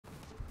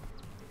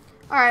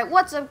Alright,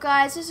 what's up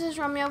guys? This is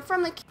Romeo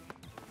from the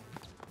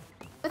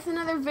with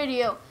another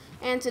video.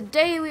 And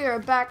today we are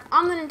back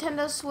on the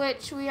Nintendo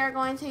Switch. We are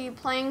going to be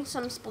playing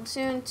some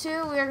Splatoon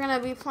 2. We are going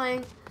to be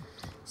playing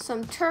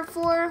some Turf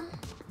War.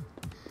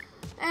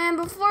 And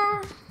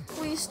before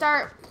we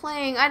start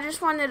playing, I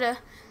just wanted to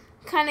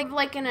kind of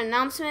like an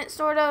announcement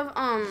sort of.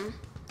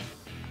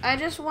 I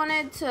just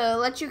wanted to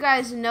let you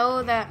guys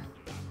know that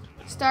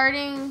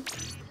starting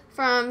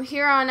from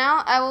here on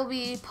out, I will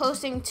be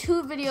posting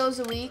 2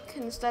 videos a week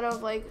instead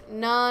of like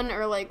none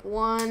or like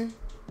 1.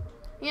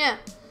 Yeah.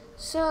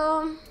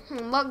 So,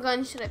 what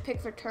gun should I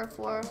pick for Turf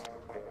War?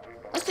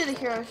 Let's do the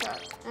hero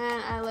shot.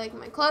 And I like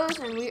my clothes,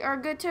 and we are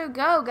good to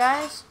go,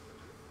 guys.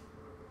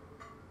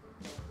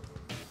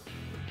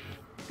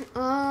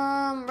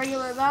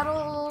 Regular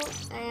battle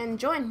and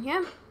join.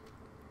 Yeah.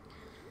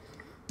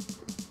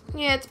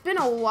 Yeah, it's been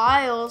a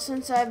while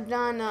since I've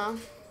done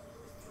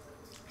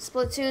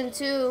Splatoon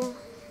 2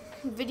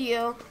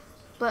 video,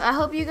 but I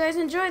hope you guys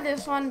enjoyed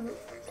this one.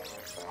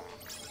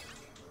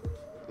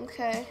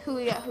 Okay, who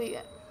we got?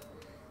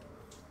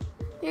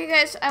 Here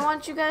guys, I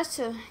want you guys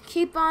to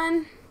keep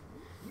on.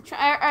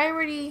 I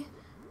already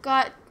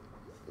got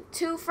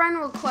 2 friend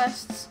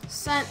requests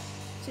sent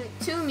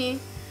to me,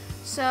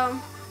 so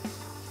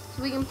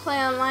we can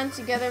play online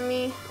together,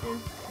 me and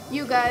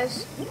you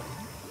guys.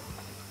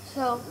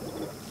 So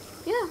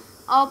yeah,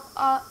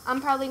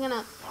 I'm probably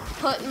gonna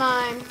put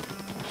my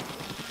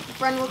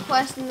friend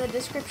request in the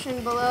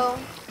description below,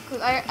 because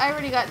I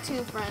already got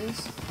 2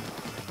 friends.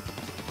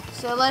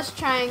 So let's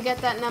try and get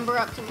that number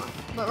up tomorrow.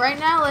 But right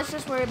now, let's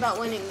just worry about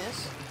winning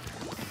this.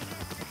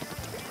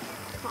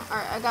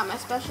 Alright, I got my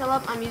special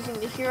up. I'm using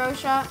the hero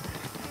shot.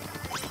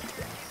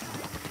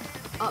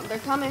 Oh, they're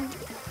coming.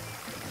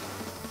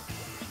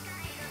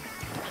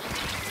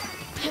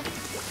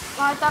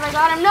 Oh, I thought I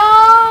got him. No!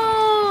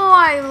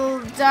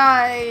 I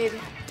died.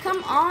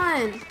 Come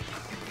on.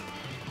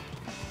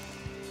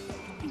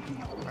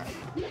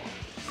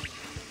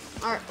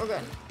 Alright, we're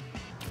good.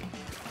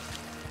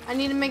 I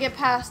need to make it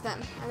past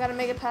them. I gotta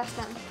make it past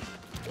them.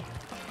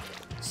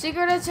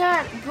 Secret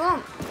attack!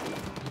 Boom!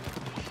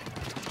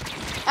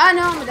 Ah,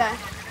 no, I'm gonna die.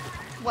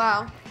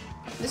 Wow.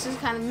 This is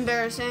kind of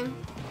embarrassing.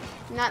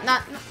 Not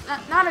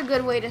a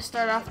good way to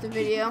start off the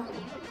video.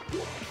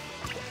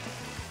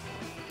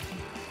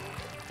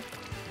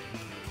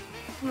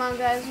 Come on,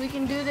 guys. We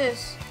can do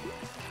this.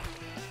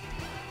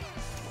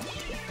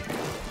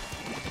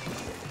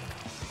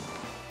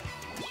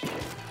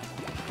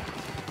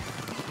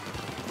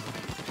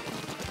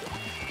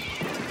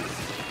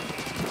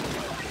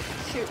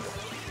 Shoot.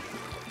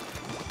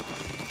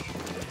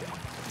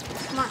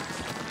 Come on.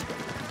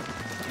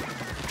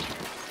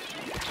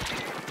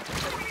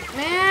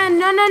 Man,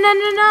 no.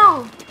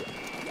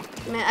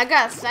 Man, I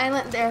got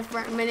silent there for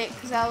a minute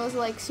because I was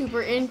like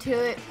super into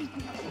it.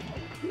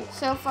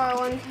 So far,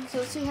 so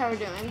let's see how we're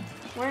doing.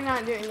 We're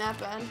not doing that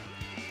bad.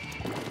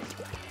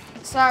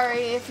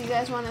 Sorry if you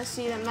guys want to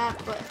see the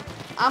map, but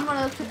I'm one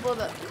of those people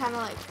that kind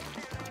of like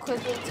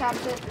quickly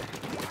taps it.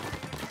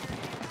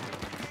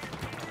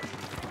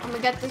 I'm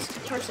gonna get this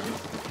person.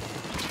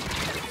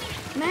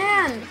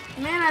 Man,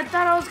 I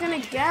thought I was gonna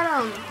get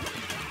him.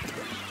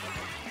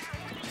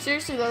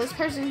 Seriously though, this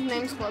person's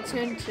name's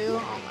Splatoon 2.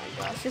 Oh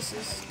my gosh, this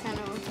is kind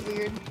of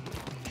weird.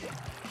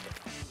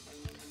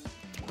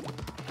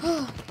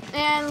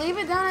 And leave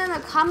it down in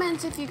the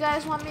comments if you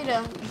guys want me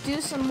to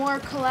do some more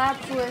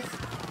collabs with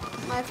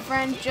my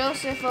friend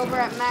Joseph over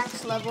at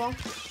Max Level.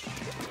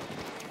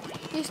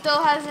 He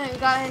still hasn't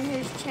gotten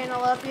his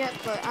channel up yet,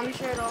 but I'm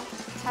sure it'll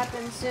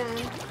happen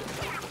soon.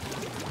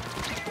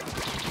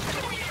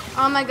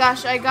 Oh my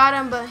gosh, I got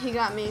him, but he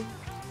got me.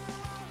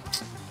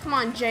 Come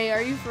on, Jay,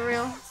 are you for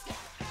real?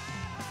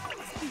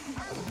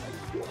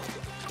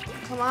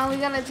 Come on, we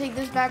gotta take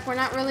this back. We're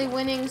not really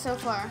winning so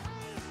far.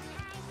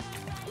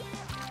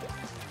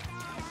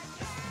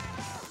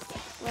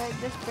 We're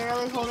just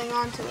barely holding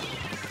on to it.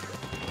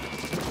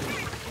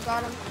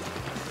 Got him.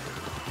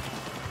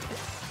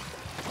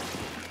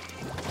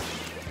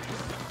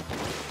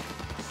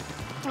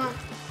 Come on.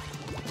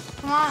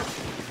 Come on.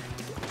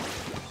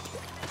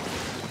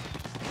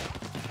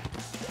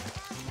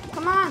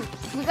 Come on.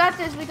 We got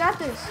this. We got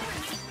this.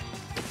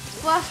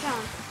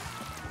 Splashdown.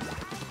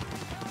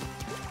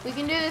 We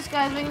can do this,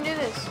 guys. We can do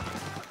this.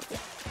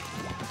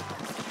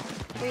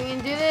 We can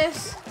do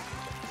this.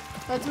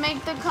 Let's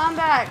make the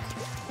comeback.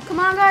 Come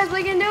on, guys.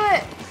 We can do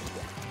it.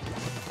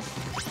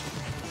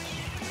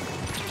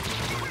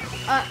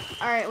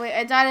 Alright, wait.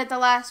 I died at the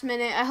last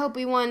minute. I hope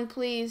we won,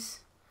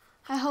 please.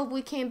 I hope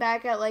we came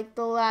back at, like,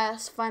 the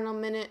last final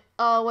minute.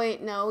 Oh,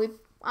 wait. No,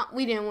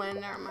 we didn't win.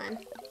 Never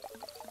mind.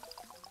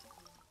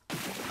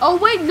 Oh,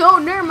 wait. No,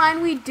 never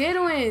mind. We did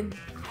win.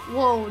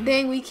 Whoa,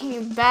 dang, we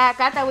came back.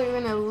 I thought we were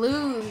gonna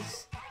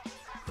lose.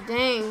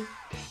 Dang.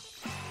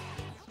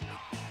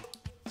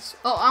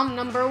 Oh, I'm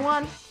number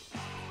 1.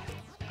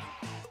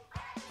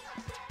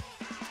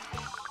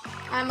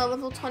 I'm a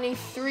level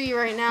 23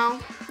 right now.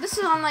 This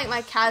is on like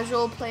my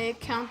casual play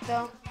account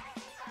though.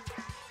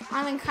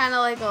 I'm in kind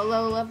of like a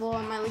low level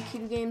on my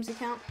Liquid Games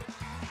account.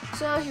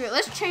 So here,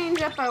 let's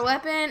change up our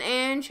weapon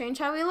and change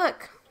how we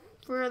look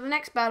for the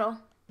next battle.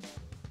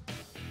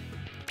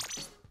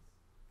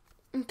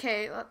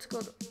 Okay, let's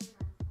go to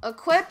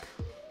equip.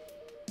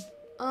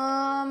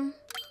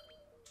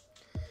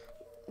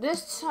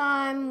 This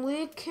time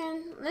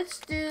let's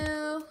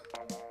do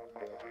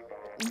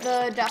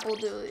the Dapple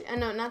Dooley.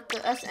 No, not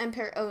the SM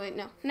pair. Oh wait,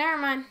 no. Never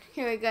mind.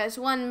 Here we go, guys.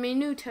 1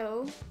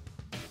 minuto.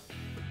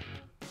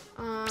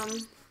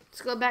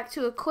 Let's go back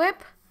to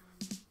equip.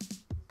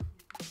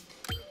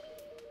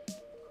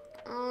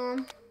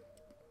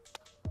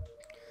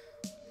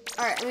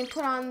 Alright, let me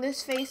put on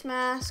this face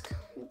mask,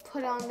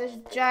 put on this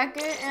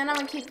jacket, and I'm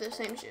gonna keep the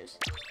same shoes.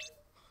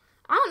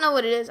 I don't know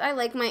what it is. I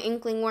like my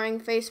Inkling wearing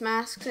face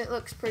masks. It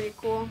looks pretty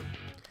cool.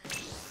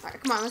 Alright,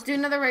 come on, let's do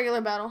another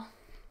regular battle.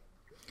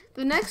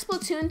 The next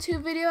Splatoon 2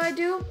 video I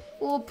do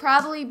will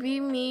probably be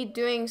me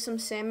doing some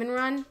salmon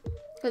run,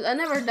 because I've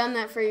never done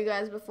that for you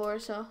guys before,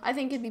 so I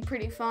think it'd be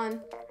pretty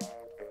fun.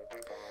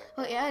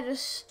 But yeah,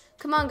 just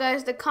come on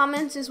guys, the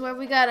comments is where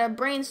we gotta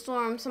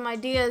brainstorm some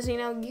ideas. You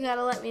know, you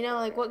gotta let me know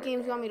like what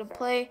games you want me to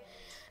play.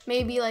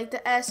 Maybe like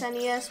the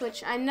SNES,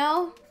 which I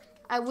know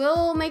I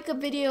will make a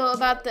video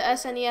about the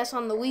SNES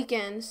on the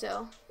weekend,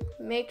 so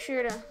make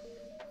sure to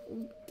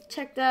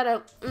check that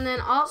out. And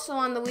then also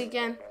on the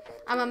weekend,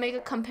 I'm gonna make a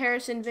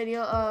comparison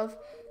video of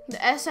the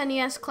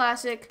SNES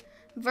Classic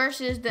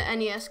versus the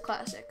NES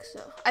Classic.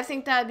 So I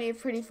think that'd be a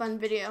pretty fun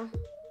video.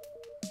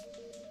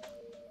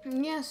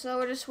 And yeah, so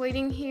we're just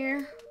waiting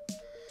here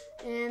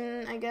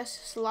in, I guess,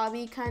 this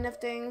lobby kind of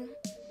thing.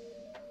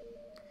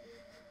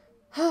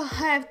 I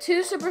have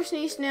 2 Super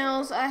Sneeze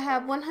Snails. I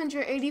have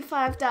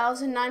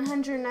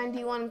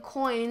 185,991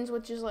 coins,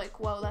 which is like,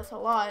 whoa, that's a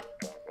lot.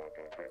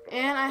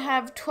 And I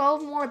have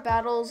 12 more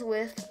battles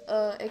with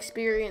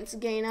experience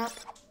gain up.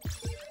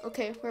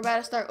 Okay, we're about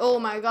to start. Oh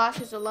my gosh,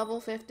 it's a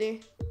level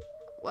 50.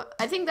 What?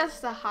 I think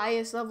that's the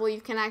highest level you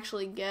can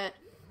actually get.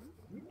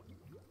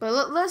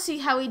 But let's see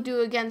how we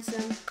do against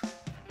him.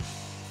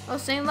 Oh,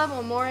 same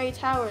level, more 8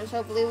 towers.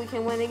 Hopefully we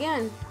can win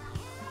again.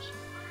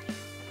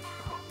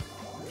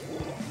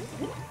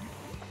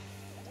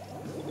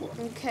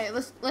 Okay,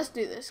 let's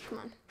do this. Come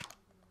on.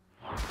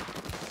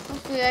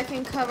 Hopefully I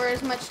can cover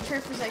as much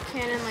turf as I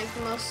can in like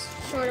the most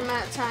short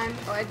amount of time.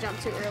 Oh, I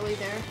jumped too early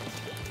there.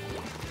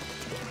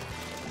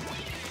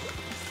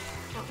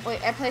 Oh,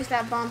 wait, I placed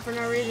that bomb for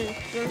no reason.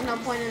 There's no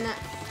point in that.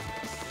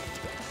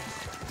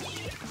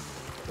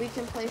 We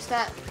can place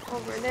that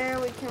over there.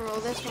 We can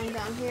roll this one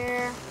down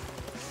here.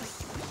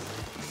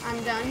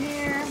 I'm down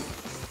here.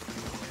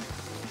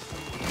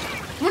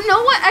 You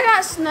know what? I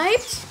got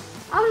sniped.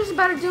 I was just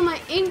about to do my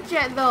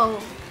inkjet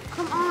though.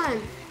 Come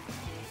on.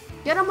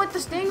 Get him with the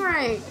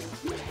stingray.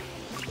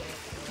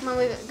 Come on,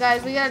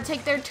 guys. We gotta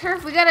take their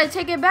turf. We gotta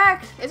take it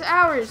back. It's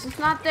ours. It's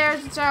not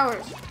theirs. It's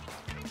ours.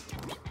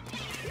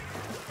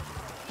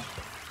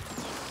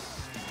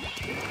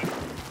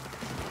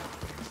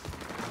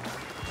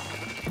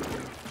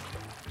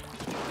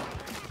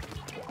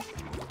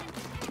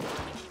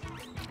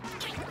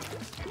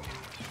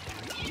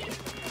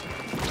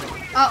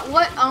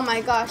 What? Oh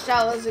my gosh,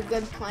 that was a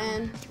good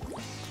plan.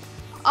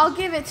 I'll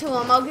give it to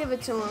him. I'll give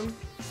it to him.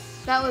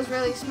 That was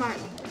really smart.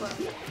 But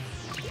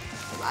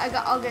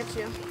I'll get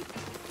you.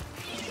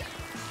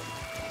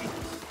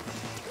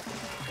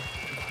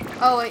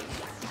 Oh wait,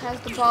 has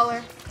the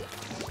baller.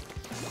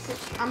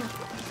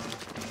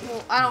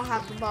 Well, I don't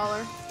have the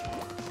baller.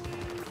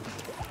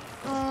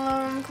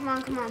 Come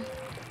on, come on.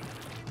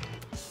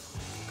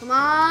 Come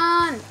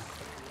on.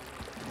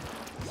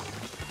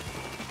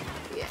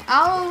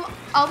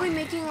 I'll be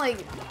making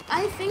like,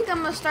 I think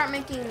I'm gonna start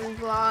making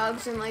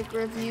vlogs and like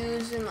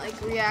reviews and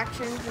like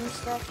reactions and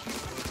stuff.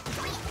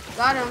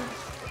 Got him.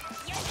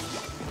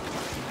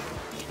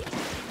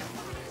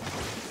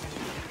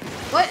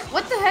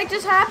 What the heck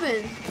just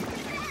happened?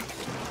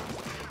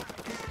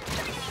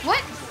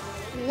 What?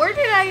 Where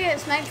did I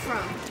get sniped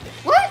from?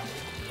 What?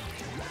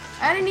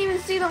 I didn't even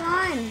see the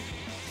line.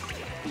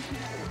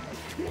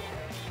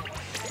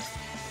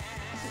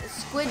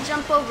 Squid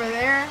jump over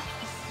there.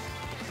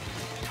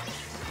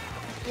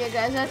 Yeah,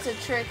 guys, that's a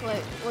trick,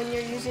 like, when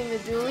you're using the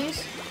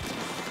dualies.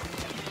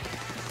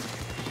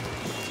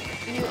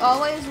 You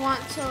always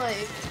want to,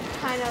 like,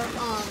 kind of,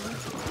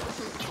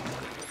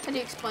 how do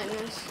you explain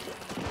this?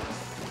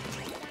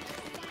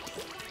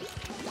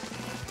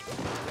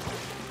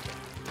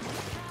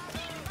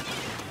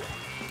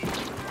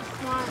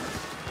 Come on.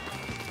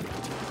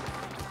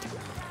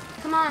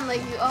 Come on,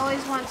 like, you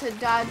always want to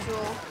dodge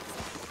roll.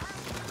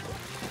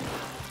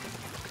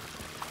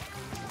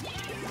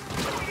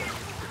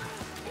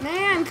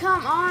 Man,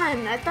 come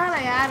on. I thought I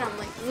had him.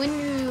 Like, when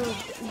you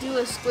do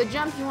a squid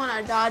jump, you want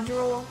to dodge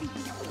roll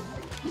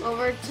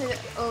over to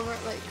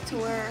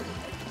where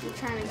you're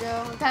trying to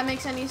go. If that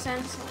makes any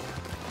sense.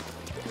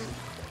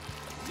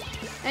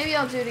 Maybe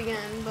I'll do it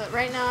again, but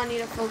right now I need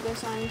to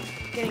focus on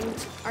getting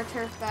our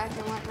turf back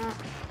and whatnot.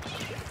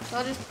 So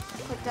I'll just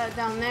put that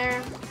down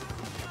there.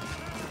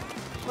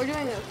 We're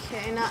doing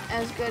okay. Not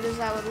as good as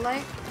I would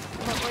like,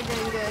 but we're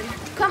doing good.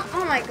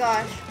 Oh my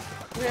gosh.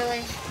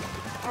 Really?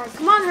 Alright,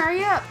 come on,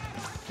 hurry up.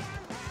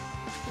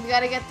 We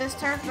gotta get this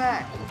turf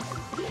back.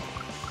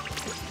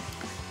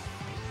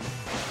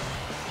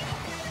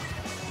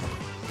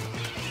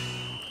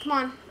 Come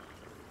on.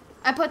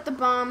 I put the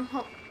bomb.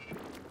 Oh,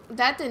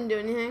 that didn't do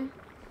anything.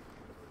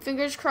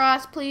 Fingers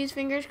crossed, please.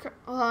 Fingers crossed.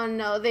 Oh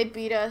no, they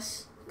beat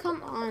us.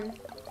 Come on.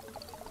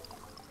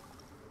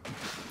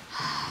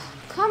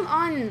 Come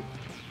on.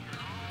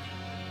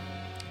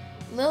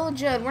 Lil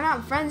Judd, we're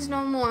not friends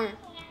no more.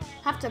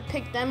 Have to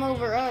pick them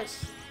over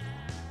us.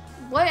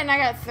 What? And I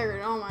got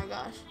third. Oh my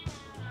gosh.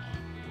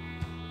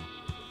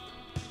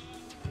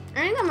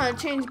 I think I'm gonna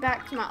change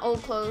back to my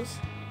old clothes.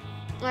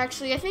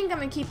 Actually, I think I'm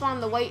gonna keep on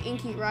the white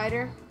inky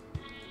rider.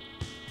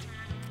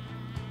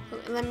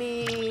 Let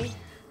me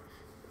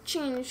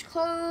change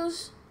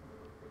clothes.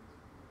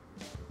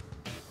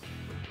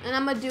 And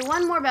I'm gonna do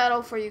one more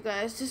battle for you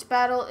guys. This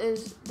battle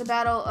is the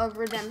battle of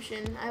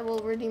redemption. I will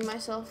redeem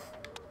myself.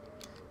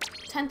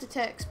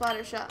 Tentatek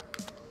splatter shot.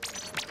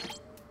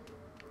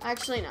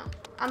 Actually, no.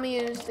 I'm gonna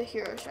use the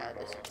hero shot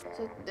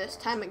this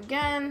time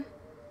again.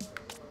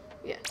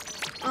 Yeah.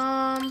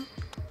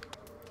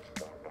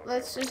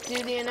 Let's just do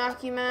the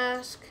Anaki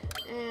mask,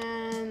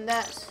 and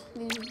that's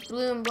these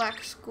blue and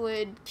black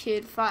squid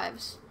kid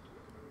 5s.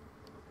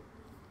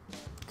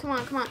 Come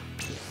on, come on.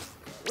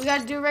 We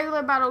gotta do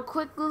regular battle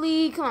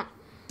quickly. Come on.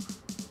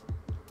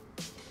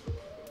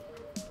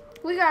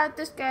 We got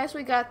this, guys.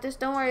 We got this.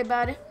 Don't worry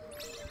about it.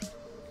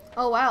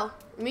 Oh, wow.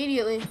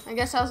 Immediately. I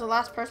guess I was the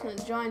last person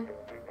to join.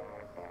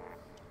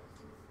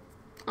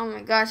 Oh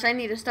my gosh, I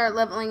need to start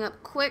leveling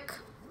up quick.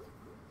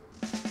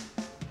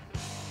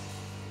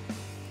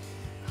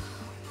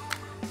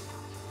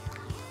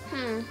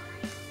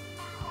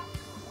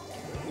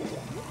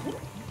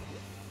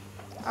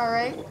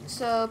 Alright,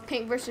 so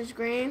pink versus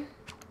green.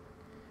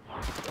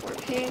 Or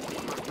pink.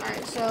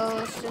 Alright, so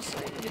let's just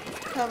like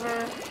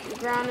cover the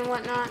ground and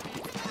whatnot.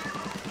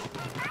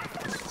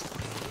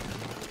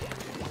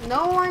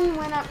 No one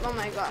went up. Oh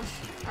my gosh.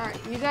 Alright,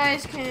 you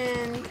guys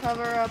can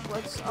cover up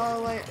what's all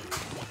the way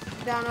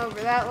down over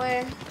that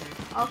way.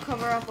 I'll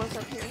cover up what's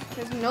up here.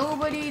 Because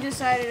nobody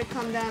decided to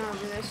come down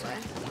over this way.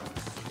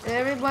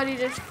 Everybody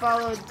just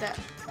followed that,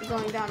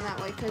 going down that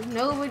way. Because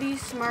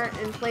nobody's smart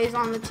and plays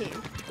on the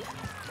team.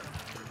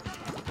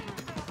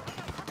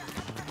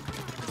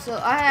 So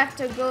I have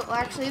to go. Well,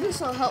 actually, this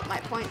will help my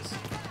points.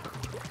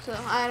 So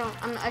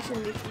I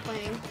shouldn't be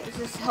complaining. It's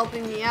just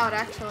helping me out,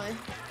 actually.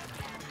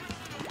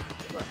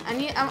 But I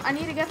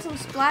need to get some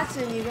splats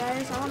in, you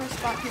guys. I want to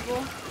spot people.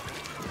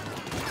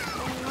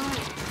 Oh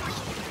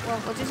no! Well,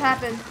 what just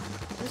happened?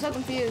 I'm so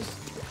confused.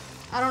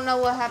 I don't know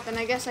what happened.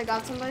 I guess I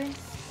got somebody.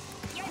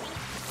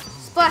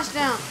 Splash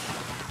down.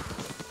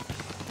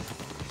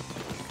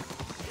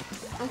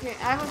 Okay,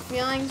 I have a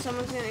feeling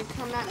someone's gonna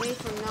come at me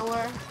from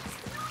nowhere.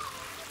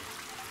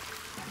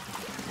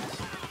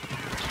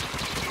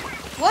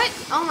 What?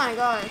 Oh my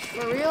gosh,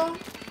 for real?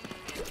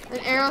 An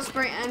arrow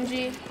spray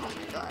MG? Oh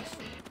my gosh.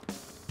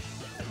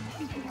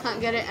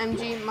 Can't get it,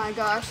 MG, my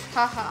gosh.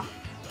 Haha.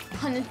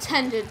 Pun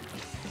intended.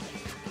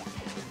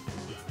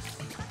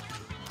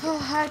 Oh,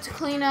 I have to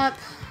clean up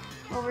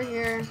over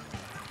here.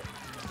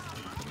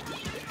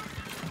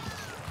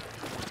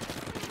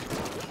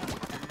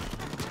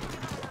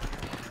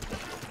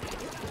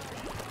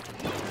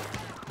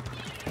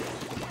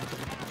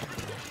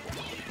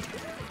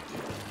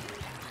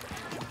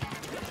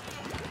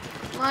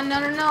 Oh, no,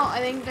 no, no. I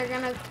think they're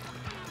gonna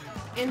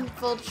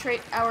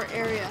infiltrate our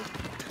area.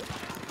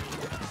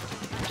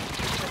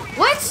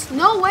 What?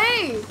 No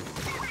way!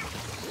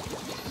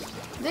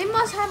 They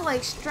must have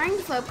like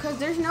strength flip because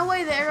there's no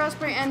way the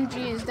Aerospray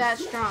MG is that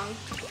strong.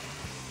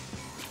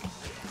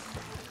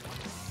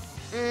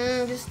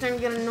 This is starting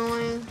to get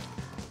annoying.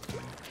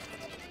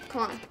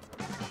 Come on.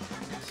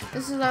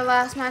 This is our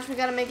last match. We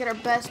gotta make it our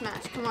best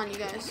match. Come on, you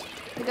guys.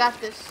 We got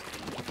this.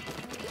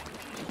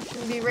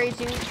 Should be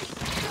raging.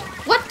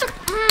 What the?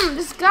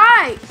 This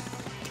guy!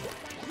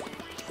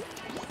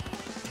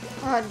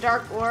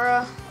 Dark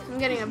aura. I'm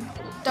getting a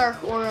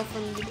dark aura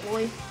from you,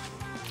 boy.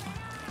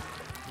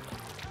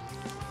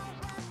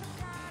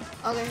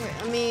 Okay, here.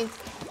 Let me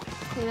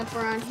clean up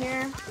around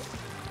here.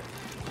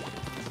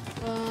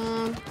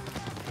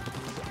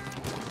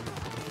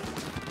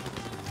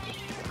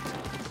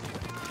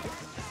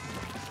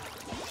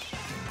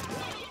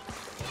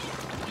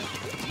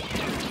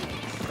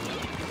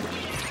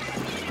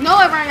 No,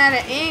 I ran out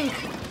of ink.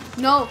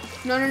 No,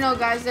 no, no, no,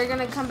 guys. They're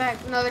gonna come back.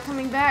 No, they're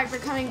coming back. They're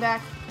coming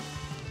back.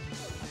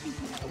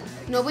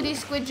 Nobody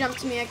squid jumped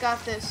to me. I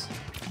got this.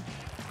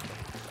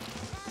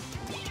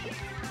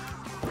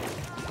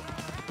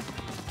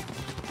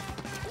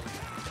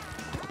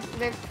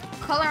 They're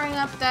coloring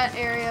up that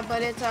area,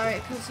 but it's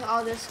alright because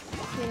I'll just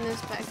clean this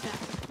back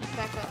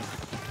up.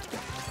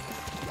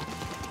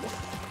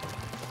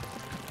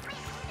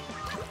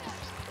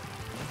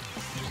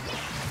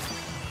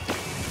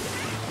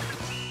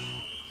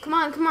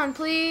 Come on,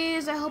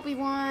 please. I hope we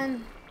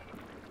won.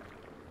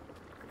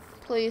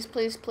 Please,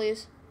 please,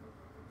 please.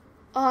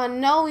 Oh,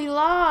 no, we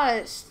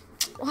lost.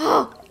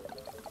 Oh.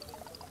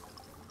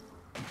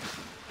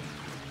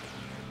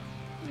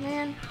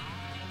 Man.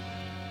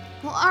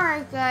 Well,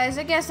 alright guys,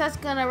 I guess that's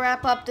gonna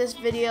wrap up this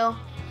video.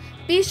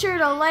 Be sure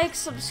to like,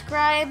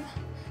 subscribe,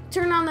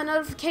 turn on the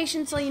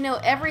notifications so you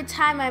know every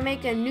time I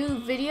make a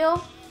new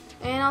video,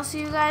 and I'll see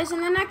you guys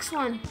in the next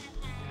one.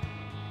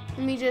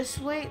 Let me just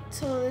wait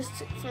till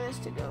for this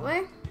to go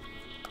away.